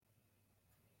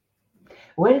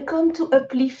Welcome to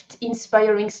Uplift,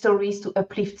 inspiring stories to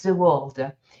uplift the world.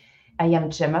 I am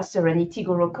Gemma Serenity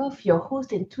Gorokov, your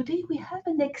host, and today we have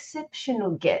an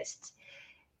exceptional guest.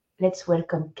 Let's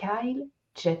welcome Kyle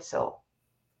Jetsel.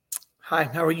 Hi,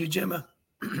 how are you, Gemma?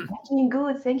 I'm doing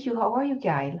good, thank you. How are you,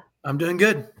 Kyle? I'm doing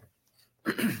good.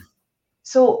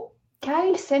 So,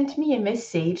 Kyle sent me a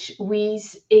message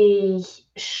with a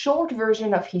short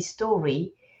version of his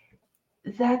story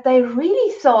that I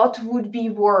really thought would be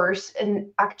worth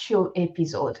an actual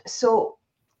episode. So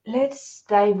let's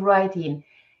dive right in.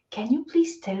 Can you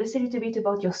please tell us a little bit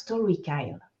about your story,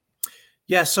 Kyle?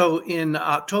 Yeah, so in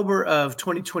October of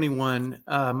 2021,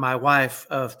 my wife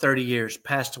of 30 years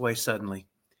passed away suddenly,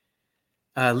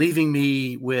 leaving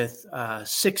me with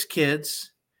six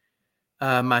kids.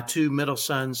 My two middle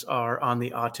sons are on the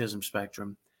autism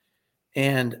spectrum.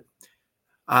 And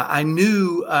I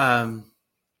knew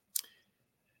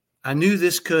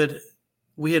this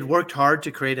we had worked hard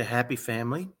to create a happy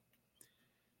family.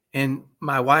 And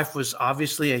my wife was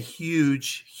obviously a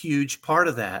huge, huge part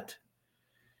of that.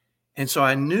 And so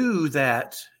I knew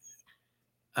that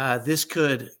this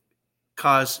could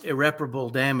cause irreparable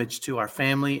damage to our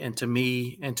family and to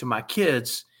me and to my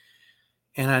kids.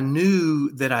 And I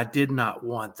knew that I did not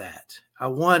want that. I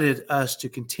wanted us to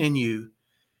continue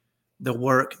the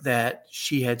work that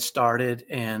she had started,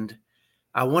 and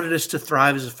I wanted us to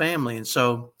thrive as a family. And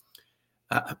so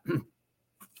uh,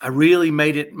 I really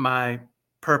made it my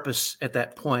purpose at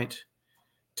that point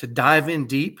to dive in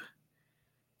deep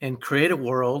and create a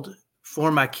world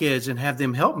for my kids and have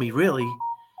them help me really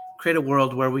create a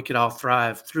world where we could all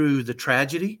thrive through the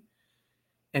tragedy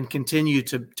and continue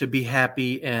to be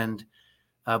happy and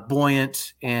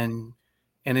buoyant and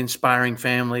an inspiring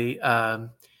family,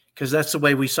 because that's the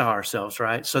way we saw ourselves,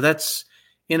 right? So that's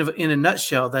in a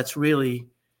nutshell. That's really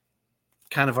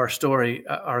kind of our story.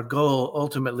 Our goal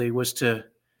ultimately was to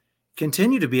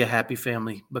continue to be a happy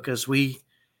family because we've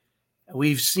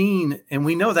seen and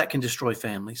we know that can destroy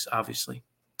families, obviously,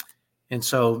 and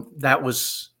so that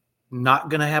was not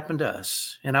going to happen to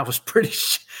us. And I was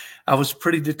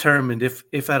pretty determined,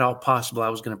 if at all possible, I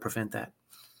was going to prevent that.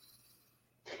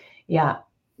 Yeah,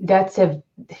 that's I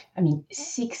mean,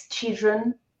 six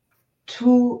children,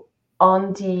 two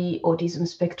on the autism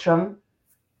spectrum.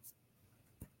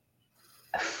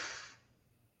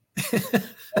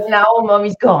 And now mom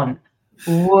is gone.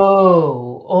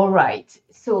 Whoa, all right.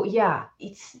 So yeah,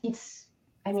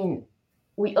 I mean,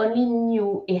 we only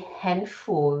knew a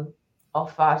handful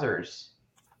of fathers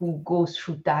who go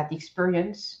through that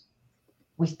experience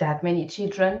with that many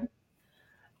children,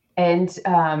 and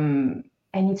um,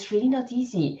 and it's really not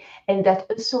easy. And that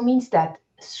also means that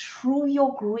through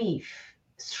your grief,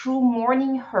 through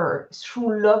mourning her,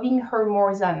 through loving her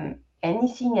more than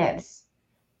anything else,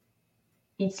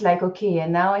 it's like, okay,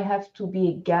 and now I have to be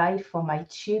a guide for my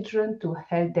children to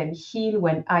help them heal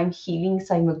when I'm healing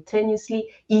simultaneously.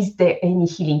 Is there any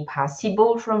healing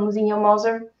possible from losing your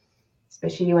mother,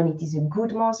 especially when it is a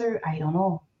good mother? I don't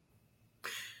know.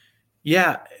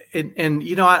 Yeah, and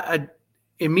I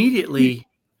immediately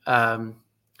um,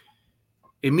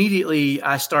 immediately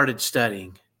I started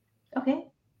studying. Okay.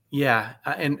 Yeah,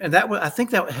 and I think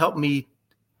that would help me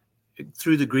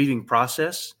through the grieving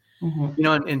process.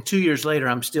 Mm-hmm. And 2 years later,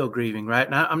 I'm still grieving, right?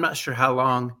 And I'm not sure how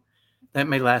long that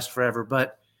may last forever,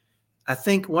 but I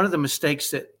think one of the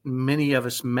mistakes that many of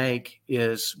us make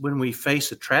is when we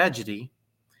face a tragedy,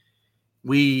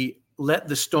 we let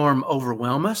the storm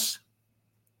overwhelm us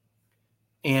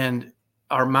and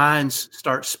our minds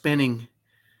start spinning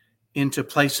into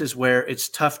places where it's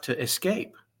tough to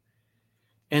escape.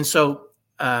 And so,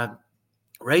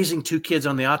 raising two kids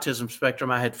on the autism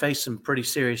spectrum, I had faced some pretty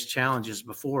serious challenges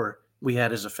before we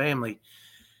had as a family.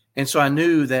 And so I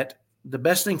knew that the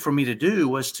best thing for me to do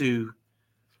was to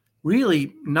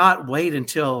really not wait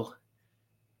until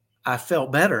I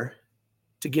felt better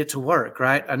to get to work,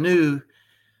 right? I knew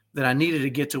that I needed to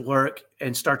get to work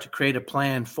and start to create a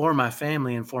plan for my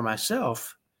family and for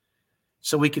myself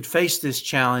so we could face this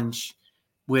challenge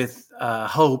with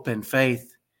hope and faith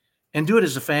and do it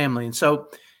as a family. And so,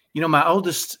 my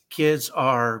oldest kids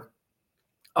are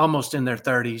almost in their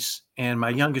 30s, and my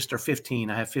youngest are 15.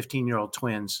 I have 15-year-old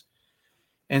twins.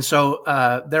 And so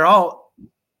they're all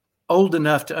old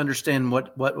enough to understand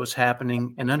what was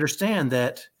happening and understand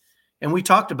that. And we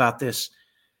talked about this.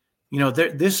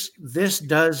 This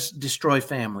does destroy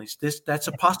families. That's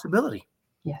a possibility.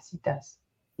 Yes, it does.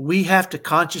 We have to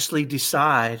consciously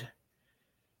decide,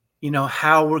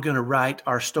 how we're going to write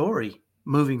our story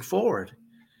moving forward.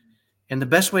 And the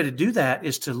best way to do that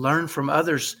is to learn from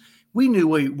others. We knew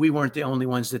we weren't the only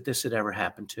ones that this had ever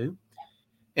happened to.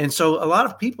 And so a lot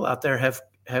of people out there have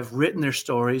have written their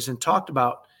stories and talked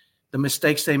about the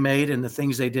mistakes they made and the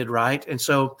things they did right. And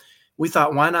so we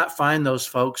thought, why not find those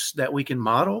folks that we can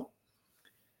model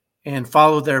and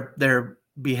follow their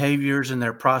behaviors and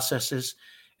their processes.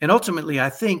 And ultimately, I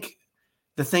think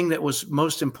the thing that was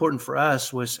most important for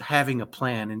us was having a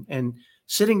plan and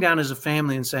sitting down as a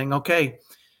family and saying, okay,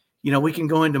 we can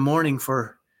go into mourning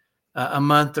for a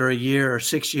month or a year or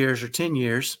 6 years or 10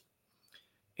 years,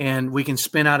 and we can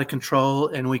spin out of control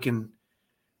and we can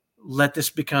let this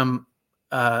become,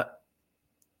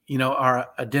 our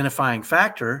identifying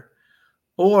factor,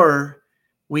 or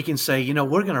we can say,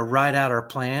 we're going to write out our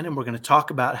plan and we're going to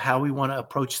talk about how we want to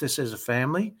approach this as a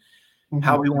family,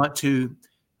 how we want to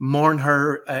mourn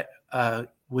her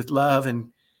with love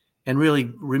and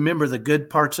really remember the good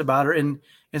parts about her. And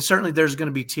certainly there's going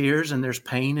to be tears and there's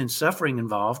pain and suffering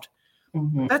involved.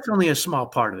 Mm-hmm. That's only a small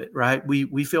part of it, right?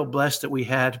 We feel blessed that we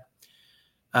had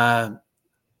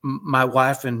my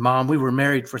wife and mom. We were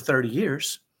married for 30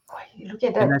 years. Look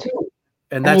at that too.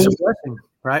 And that's a blessing,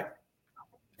 right?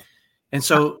 And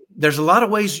so there's a lot of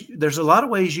ways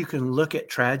you can look at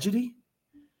tragedy,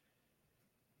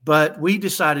 but we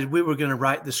decided we were going to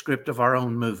write the script of our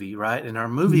own movie, right? And our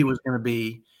movie was going to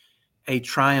be a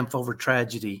triumph over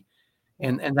tragedy.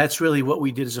 And that's really what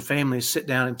we did as a family, is sit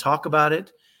down and talk about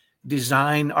it,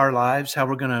 design our lives, how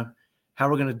we're going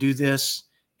to do this,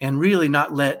 and really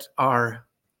not let our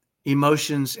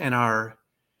emotions and our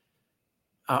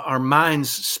minds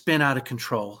spin out of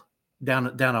control down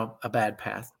a bad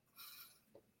path.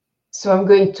 So I'm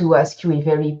going to ask you a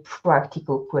very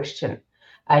practical question.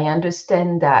 I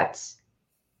understand that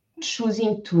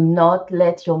choosing to not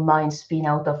let your mind spin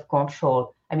out of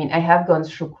control. I mean, I have gone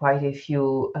through quite a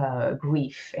few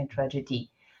grief and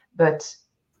tragedy, but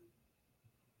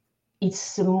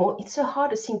it's a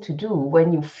harder thing to do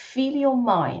when you feel your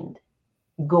mind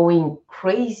going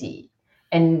crazy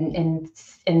and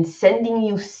sending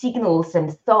you signals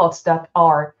and thoughts that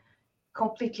are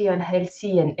completely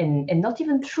unhealthy and not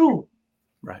even true.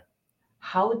 Right.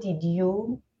 How did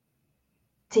you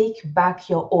take back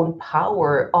your own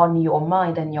power on your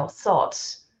mind and your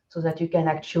thoughts so that you can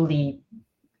actually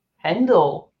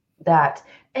handle that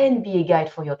and be a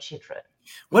guide for your children?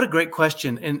 What a great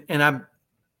question. And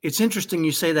it's interesting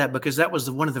you say that, because that was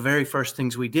one of the very first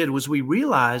things we did. Was we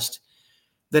realized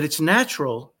that it's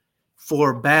natural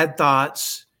for bad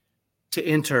thoughts to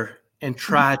enter and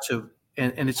try to,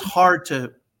 and it's hard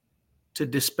to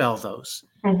dispel those.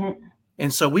 Mm-hmm.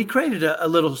 And so we created a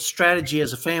little strategy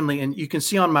as a family, and you can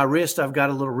see on my wrist, I've got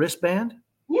a little wristband.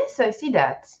 Yes, I see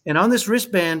that. And on this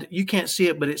wristband, you can't see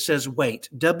it, but it says WAIT,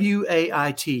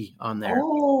 W-A.I.T on there.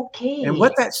 Okay. And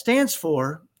what that stands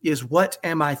for is, what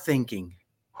am I thinking?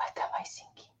 What am I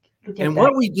thinking? Look at And that.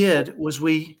 what we did was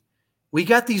we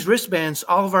got these wristbands.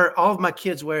 All of my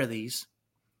kids wear these.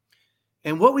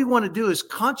 And what we want to do is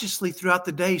consciously throughout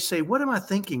the day say, what am I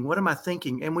thinking? What am I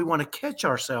thinking? And we want to catch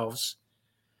ourselves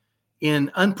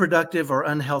in unproductive or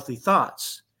unhealthy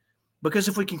thoughts. Because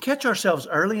if we can catch ourselves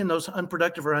early in those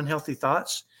unproductive or unhealthy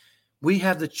thoughts, we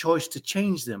have the choice to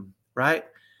change them, right?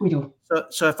 We do.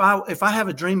 So if I have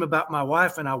a dream about my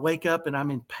wife and I wake up and I'm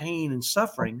in pain and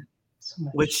suffering,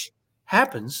 which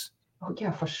happens. Oh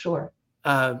yeah, for sure.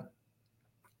 At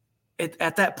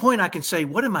that point, I can say,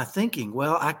 what am I thinking?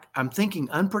 Well, I'm thinking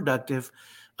unproductive,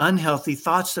 unhealthy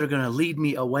thoughts that are going to lead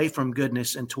me away from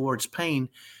goodness and towards pain.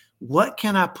 What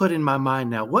can I put in my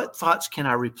mind now? What thoughts can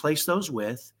I replace those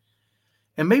with?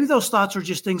 And maybe those thoughts are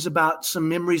just things about some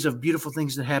memories of beautiful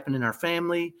things that happened in our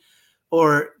family,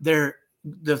 or they're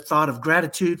the thought of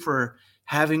gratitude for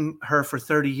having her for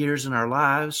 30 years in our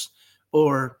lives,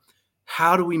 or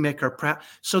how do we make her proud?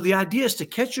 So the idea is to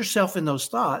catch yourself in those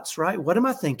thoughts, right? What am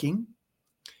I thinking?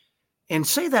 And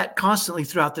say that constantly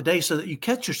throughout the day so that you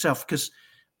catch yourself, because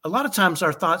a lot of times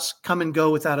our thoughts come and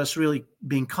go without us really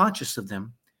being conscious of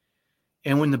them.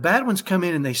 And when the bad ones come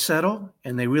in and they settle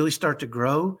and they really start to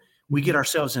grow, we get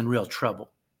ourselves in real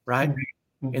trouble, right?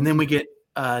 Mm-hmm. And then we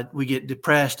get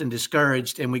depressed and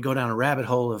discouraged, and we go down a rabbit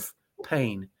hole of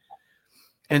pain.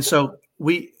 And so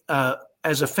we,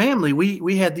 as a family,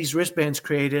 we had these wristbands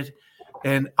created,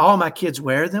 and all my kids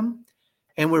wear them.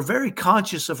 And we're very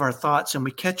conscious of our thoughts, and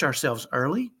we catch ourselves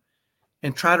early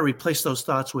and try to replace those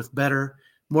thoughts with better,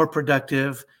 more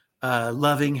productive,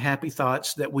 loving, happy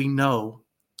thoughts that we know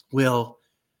will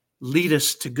lead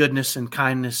us to goodness and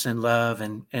kindness and love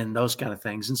and those kind of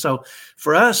things. And so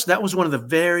for us, that was one of the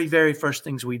very, very first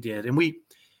things we did. And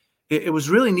it was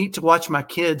really neat to watch my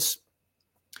kids.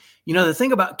 You know, the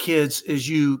thing about kids is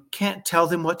you can't tell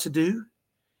them what to do.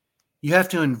 You have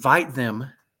to invite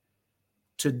them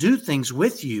to do things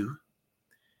with you.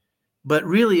 But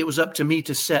really, it was up to me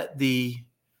to set the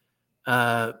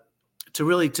uh,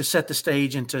 to set the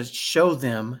stage and to show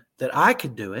them that I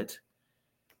could do it,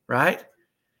 right?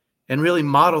 And really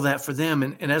model that for them.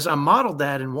 And as I modeled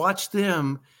that and watched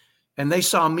them, and they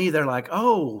saw me, they're like,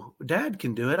 "Oh, Dad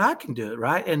can do it. I can do it,"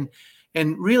 right?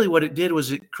 And really, what it did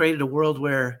was it created a world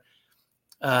where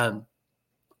um,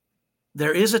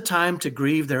 there is a time to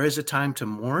grieve, there is a time to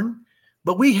mourn,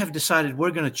 but we have decided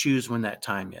we're going to choose when that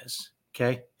time is.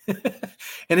 Okay,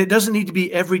 and it doesn't need to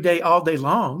be every day, all day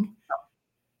long.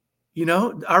 You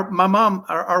know, my mom,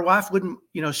 our wife wouldn't,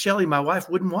 Shelly, my wife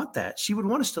wouldn't want that. She would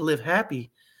want us to live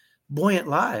happy, buoyant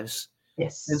lives. And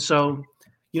Yes. so,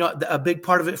 a big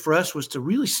part of it for us was to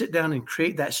really sit down and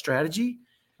create that strategy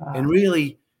and Wow.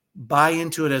 really buy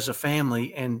into it as a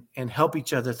family and help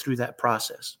each other through that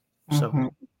process. So,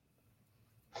 Mhm.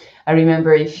 I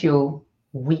remember a few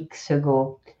weeks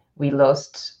ago, we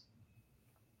lost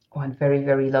one very,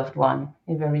 very loved one,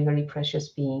 a very, very precious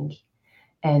being.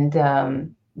 And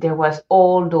there was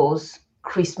all those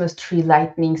Christmas tree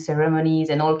lighting ceremonies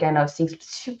and all kind of things,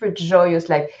 super joyous.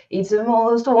 Like it's the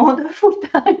most wonderful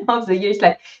time of the year. It's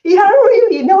like, yeah,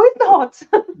 really, no, it's not.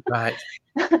 right.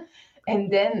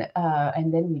 And then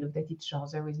we looked at each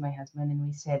other with my husband and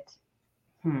we said,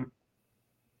 hmm,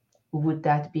 would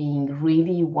that being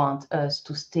really want us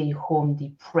to stay home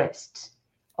depressed?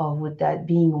 Or would that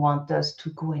being want us to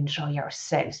go enjoy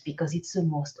ourselves because it's the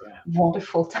most Right.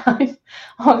 wonderful time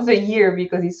of the year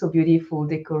because it's so beautiful,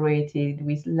 decorated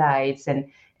with lights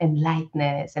and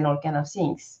lightness and all kind of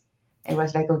things. It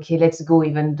was like, okay, let's go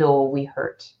even though we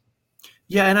hurt.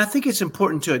 Yeah. And I think it's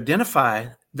important to identify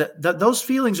that those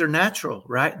feelings are natural,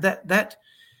 right? That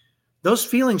those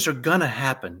feelings are going to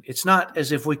happen. It's not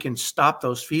as if we can stop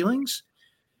those feelings,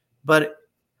 but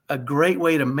a great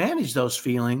way to manage those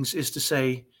feelings is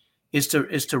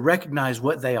to recognize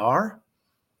what they are.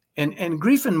 And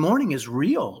grief and mourning is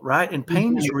real, right? And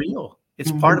pain is Mhm, real.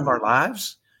 It's part of mhm. our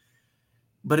lives,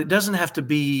 but it doesn't have to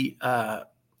be the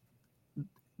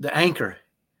anchor,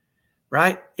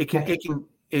 right? Yes.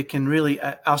 It can really.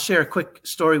 I'll share a quick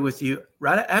story with you.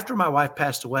 Right after my wife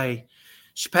passed away,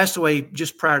 she passed away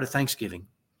just prior to Thanksgiving,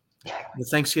 the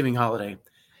Thanksgiving holiday,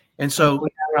 and Yeah, so we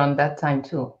are around that time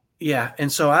too. yeah, and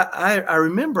so I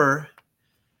remember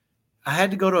I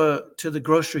had to go to the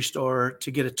grocery store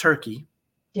to get a turkey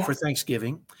Yeah, for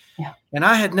Thanksgiving, yeah. and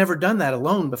I had never done that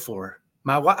alone before.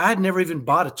 I had never even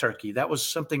bought a turkey. That was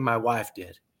something my wife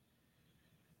did.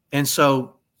 And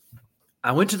so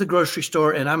I went to the grocery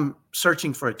store and I'm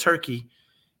searching for a turkey,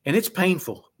 and it's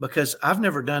painful because I've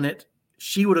never done it.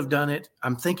 She would have done it.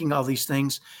 I'm thinking all these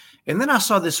things. And then I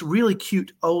saw this really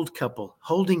cute old couple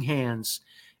holding hands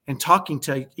and talking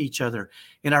to each other.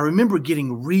 And I remember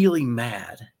getting really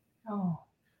mad Oh.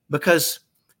 because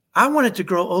I wanted to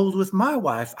grow old with my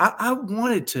wife. I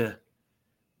wanted to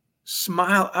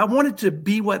smile. I wanted to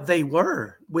be what they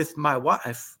were with my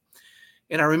wife.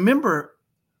 And I remember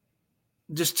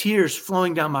just tears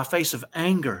flowing down my face of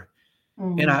anger.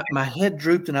 And Mm. my head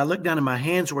drooped and I looked down and my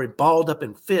hands were balled up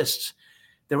in fists.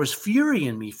 There was fury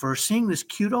in me for seeing this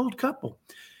cute old couple.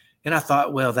 And I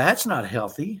thought, well, that's not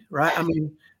healthy, right? I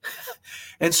mean,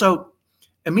 and so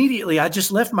immediately I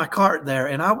just left my cart there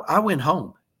and I went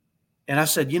home and I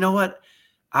said, you know what?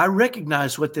 I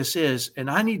recognize what this is and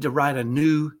I need to write a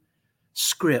new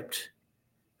script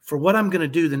for what I'm going to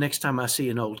do the next time I see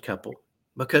an old couple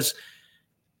because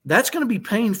that's going to be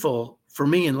painful for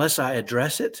me unless I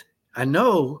address it. I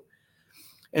know.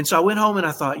 And so I went home and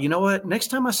I thought, you know what? Next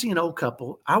time I see an old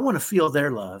couple, I want to feel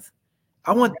their love.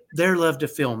 I want their love to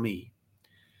feel me.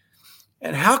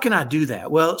 And how can I do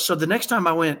that? Well, so the next time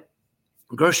I went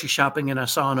grocery shopping and I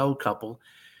saw an old couple,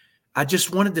 I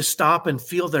just wanted to stop and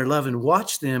feel their love and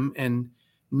watch them and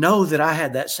know that I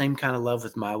had that same kind of love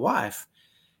with my wife.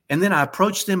 And then I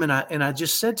approached them and I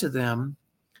just said to them,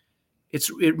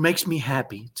 it makes me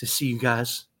happy to see you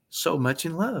guys so much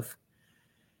in love.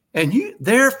 And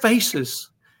their faces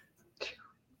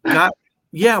got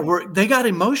they got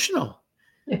emotional.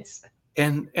 Yes.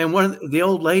 And one of the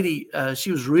old lady,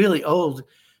 she was really old.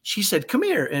 She said, "Come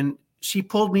here," and she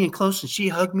pulled me in close and she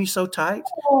hugged me so tight.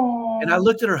 And I Oh.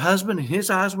 looked at her husband and his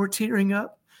eyes were tearing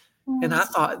up. And I Mm.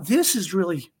 thought, this is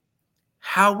really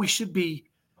how we should be.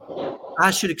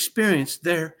 I should experience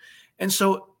there. And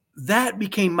so that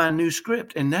became my new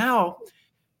script. And now,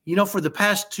 for the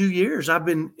past 2 years,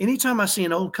 anytime I see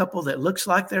an old couple that looks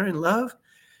like they're in love,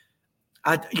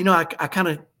 I kind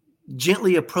of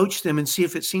gently approach them and see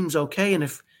if it seems okay. And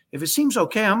if it seems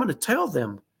okay, I'm going to tell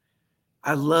them,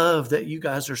 I love that you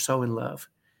guys are so in love.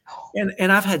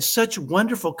 And I've had such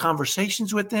wonderful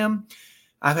conversations with them.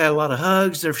 I've had a lot of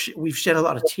hugs. We've shed a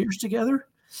lot of tears together.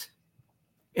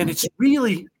 And it's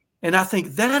really And I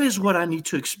think that is what I need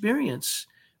to experience.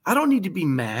 I don't need to be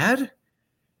mad.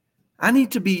 I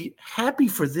need to be happy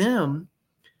for them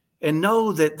and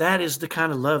know that that is the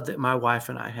kind of love that my wife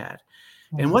and I had.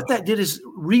 And Mm. what that did is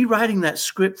rewriting that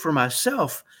script for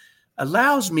myself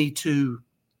allows me to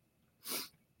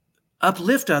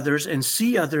uplift others and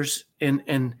see others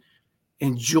and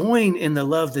join in the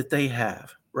love that they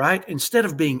have, right? Instead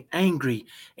of being angry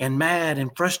and mad and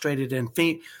frustrated and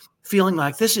feeling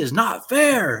like this is not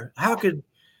fair. How could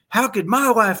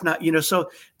my wife not, so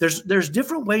there's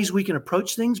different ways we can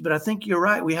approach things, but I think you're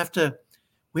right. We have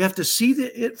to see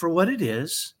it for what it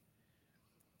is,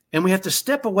 and we have to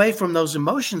step away from those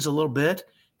emotions a little bit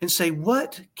and say,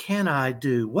 what can I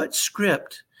do? What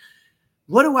script?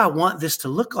 What do I want this to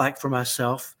look like for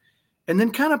myself? And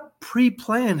then kind of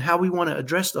pre-plan how we want to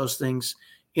address those things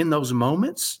in those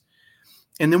moments.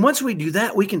 And then once we do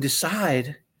that, we can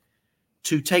decide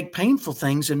to take painful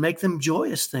things and make them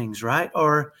joyous things, right?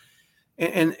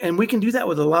 And we can do that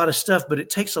with a lot of stuff, but it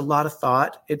takes a lot of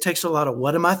thought. It takes a lot of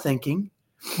what am I thinking?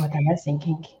 What am I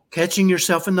thinking? Catching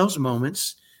yourself in those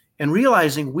moments and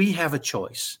realizing we have a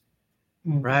choice,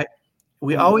 Mm. right?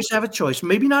 We Mm. always have a choice.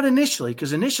 Maybe not initially,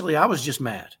 because initially I was just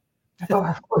mad. Oh,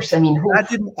 of course. I mean, I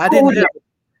didn't I who didn't would have like?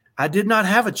 I did not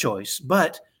have a choice.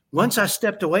 But once I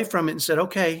stepped away from it and said,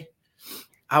 okay,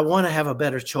 I want to have a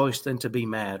better choice than to be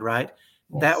mad, right?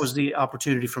 That was Yes, the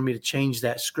opportunity for me to change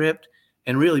that script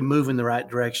and really move in the right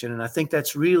direction. And I think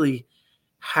that's really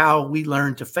how we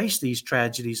learn to face these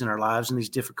tragedies in our lives and these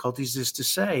difficulties, is to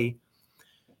say,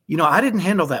 I didn't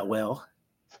handle that well.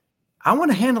 I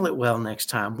want to handle it well next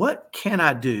time. What can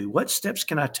I do? What steps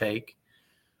can I take?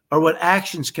 Or what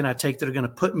actions can I take that are going to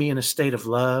put me in a state of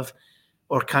love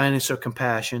or kindness or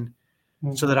compassion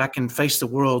so mm, that I can face the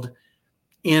world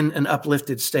in an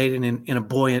uplifted state and in a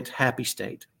buoyant, happy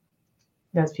state?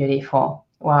 that's beautiful.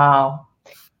 Wow.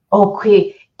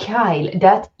 Okay, Kyle,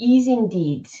 that is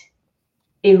indeed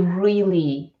a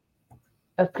really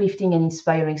uplifting and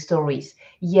inspiring stories.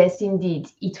 Yes, indeed,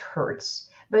 it hurts.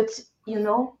 But, you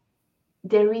know,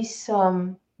 there is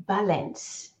some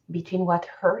balance between what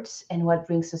hurts and what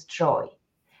brings us joy.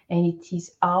 And it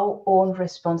is our own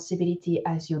responsibility,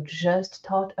 as you just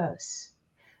taught us,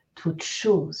 to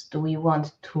choose, do we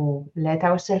want to let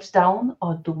ourselves down,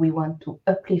 or do we want to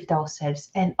uplift ourselves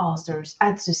and others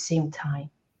at the same time?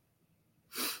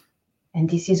 And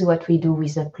this is what we do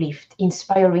with Uplift,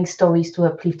 inspiring stories to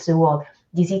uplift the world.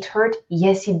 Did it hurt?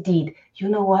 Yes, it did. You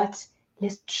know what?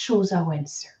 Let's choose our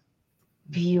answer.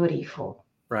 Beautiful.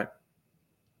 Right.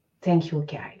 Thank you,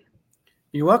 Guy.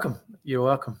 You're welcome. You're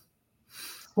welcome.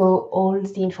 So, all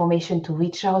the information to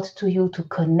reach out to you, to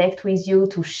connect with you,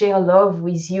 to share love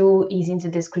with you is in the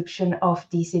description of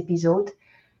this episode.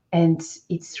 And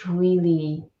it's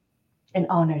really an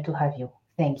honor to have you.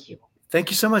 Thank you. Thank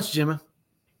you so much, Gemma.